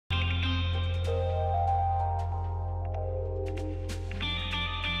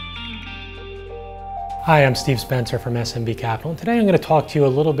Hi, I'm Steve Spencer from SMB Capital. And today I'm going to talk to you a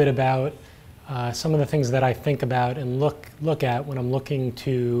little bit about some of the things that I think about and look at when I'm looking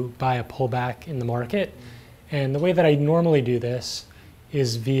to buy a pullback in the market. And the way that I normally do this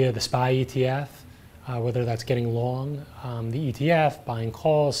is via the SPY ETF, whether that's getting long the ETF, buying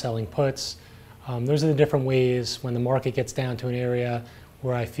calls, selling puts. Those are the different ways when the market gets down to an area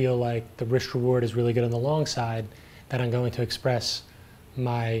where I feel like the risk reward is really good on the long side that I'm going to express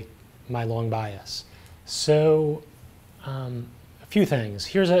my long bias. So a few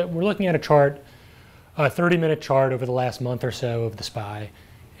things. We're looking at a chart, a 30-minute chart over the last month or so of the SPY.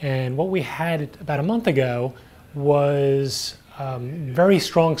 And what we had about a month ago was very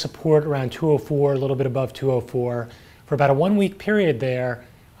strong support around 204, a little bit above 204. For about a 1-week period there,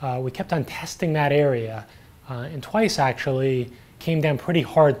 we kept on testing that area. And twice actually came down pretty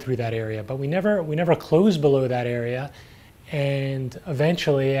hard through that area, but we never closed below that area. And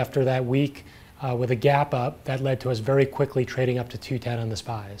eventually, after that week, with a gap up, that led to us very quickly trading up to 210 on the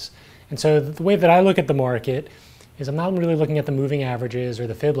SPYs. And so the way that I look at the market is I'm not really looking at the moving averages or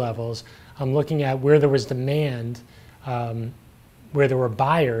the fib levels. I'm looking at where there was demand, where there were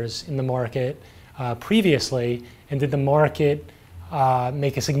buyers in the market previously, and did the market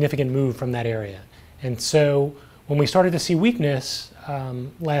make a significant move from that area. And so when we started to see weakness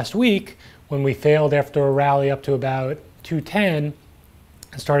last week, when we failed after a rally up to about 210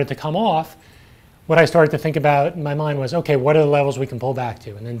 and started to come off, what I started to think about in my mind was, okay, what are the levels we can pull back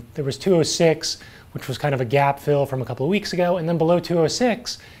to? And then there was 206, which was kind of a gap fill from a couple of weeks ago. And then below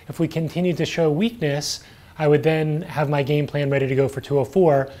 206, if we continued to show weakness, I would then have my game plan ready to go for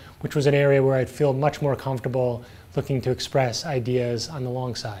 204, which was an area where I'd feel much more comfortable looking to express ideas on the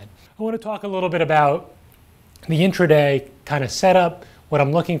long side. I want to talk a little bit about the intraday kind of setup, what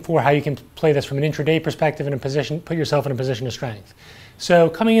I'm looking for, how you can play this from an intraday perspective and put yourself in a position of strength. So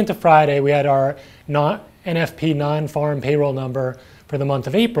coming into Friday, we had our NFP non-farm payroll number for the month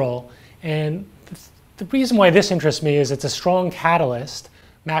of April. And the reason why this interests me is it's a strong catalyst,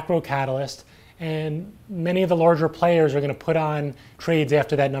 macro catalyst, and many of the larger players are going to put on trades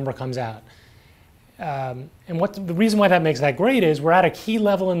after that number comes out. And the reason why that makes that great is we're at a key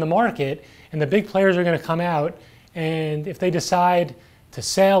level in the market, and the big players are going to come out, and if they decide to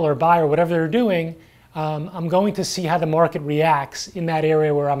sell or buy or whatever they're doing, I'm going to see how the market reacts in that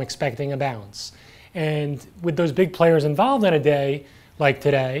area where I'm expecting a bounce. And with those big players involved in a day like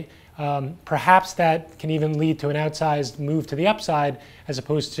today, perhaps that can even lead to an outsized move to the upside as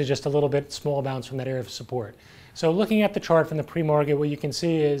opposed to just a little bit small bounce from that area of support. So looking at the chart from the pre-market, what you can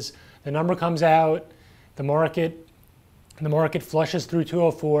see is the number comes out, the market flushes through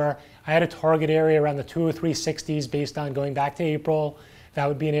 204. I had a target area around the 203.60s based on going back to April. That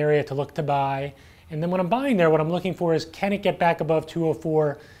would be an area to look to buy. And then when I'm buying there, what I'm looking for is, can it get back above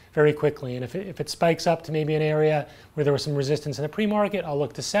 204 very quickly? And if it spikes up to maybe an area where there was some resistance in the pre-market, I'll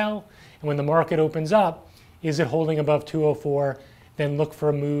look to sell. And when the market opens up, is it holding above 204? Then look for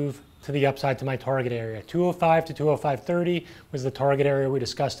a move to the upside to my target area. 205 to 205.30 was the target area we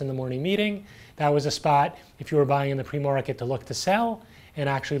discussed in the morning meeting. That was a spot, if you were buying in the pre-market, to look to sell and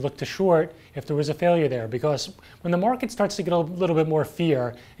actually look to short if there was a failure there. Because when the market starts to get a little bit more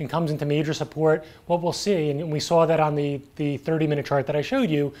fear and comes into major support, what we'll see, and we saw that on the 30-minute chart that I showed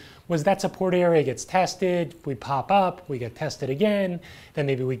you, was that support area gets tested, we pop up, we get tested again, then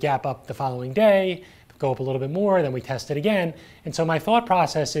maybe we gap up the following day, go up a little bit more, then we test it again. And so my thought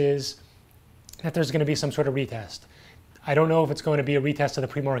process is that there's going to be some sort of retest. I don't know if it's going to be a retest of the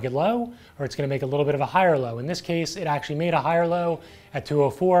pre-market low or it's going to make a little bit of a higher low. In this case, it actually made a higher low at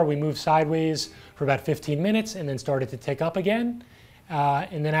 204. We moved sideways for about 15 minutes and then started to tick up again,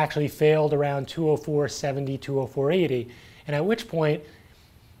 and then actually failed around 204.70, 204.80. And at which point,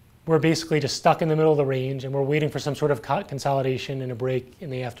 we're basically just stuck in the middle of the range and we're waiting for some sort of consolidation and a break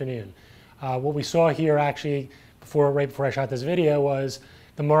in the afternoon. What we saw here actually right before I shot this video was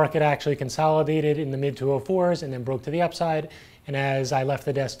the market actually consolidated in the mid 204s and then broke to the upside. And as I left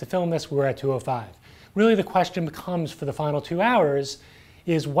the desk to film this, we were at 205. Really the question becomes for the final 2 hours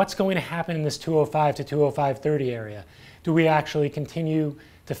is what's going to happen in this 205 to 205.30 area? Do we actually continue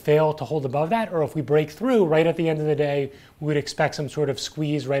to fail to hold above that? Or if we break through right at the end of the day, we would expect some sort of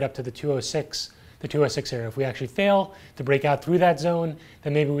squeeze right up to the 206 area. If we actually fail to break out through that zone,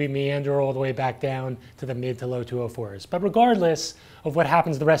 then maybe we meander all the way back down to the mid to low 204s. But regardless of what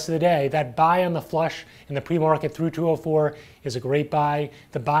happens the rest of the day, that buy on the flush in the pre-market through 204 is a great buy.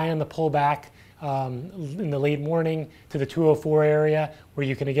 The buy on the pullback in the late morning to the 204 area, where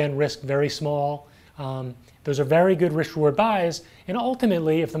you can again risk very small Those are very good risk-reward buys, and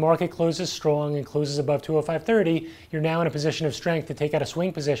ultimately, if the market closes strong and closes above 205.30, you're now in a position of strength to take out a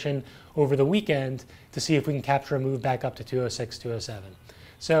swing position over the weekend to see if we can capture a move back up to 206, 207.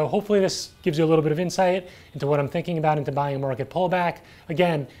 So hopefully this gives you a little bit of insight into what I'm thinking about into buying a market pullback.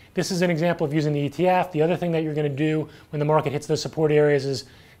 Again, this is an example of using the ETF. The other thing that you're going to do when the market hits those support areas is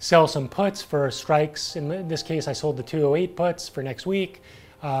sell some puts for strikes. In this case, I sold the 208 puts for next week.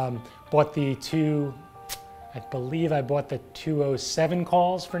 Bought the I believe I bought the 207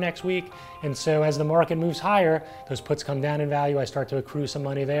 calls for next week. And so as the market moves higher, those puts come down in value. I start to accrue some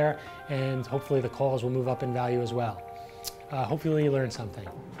money there, and hopefully the calls will move up in value as well. Hopefully you learned something.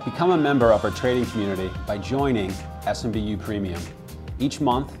 Become a member of our trading community by joining SMBU Premium. Each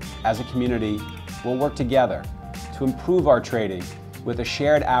month, as a community, we'll work together to improve our trading with a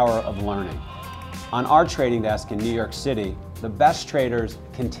shared hour of learning. On our trading desk in New York City, the best traders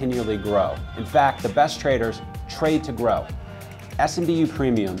continually grow. In fact, the best traders trade to grow. SMBU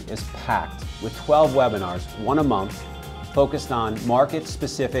Premium is packed with 12 webinars, one a month, focused on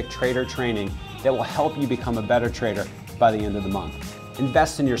market-specific trader training that will help you become a better trader by the end of the month.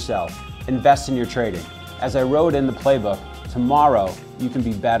 Invest in yourself, invest in your trading. As I wrote in the playbook, tomorrow you can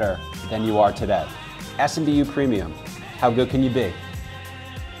be better than you are today. SMBU Premium, how good can you be?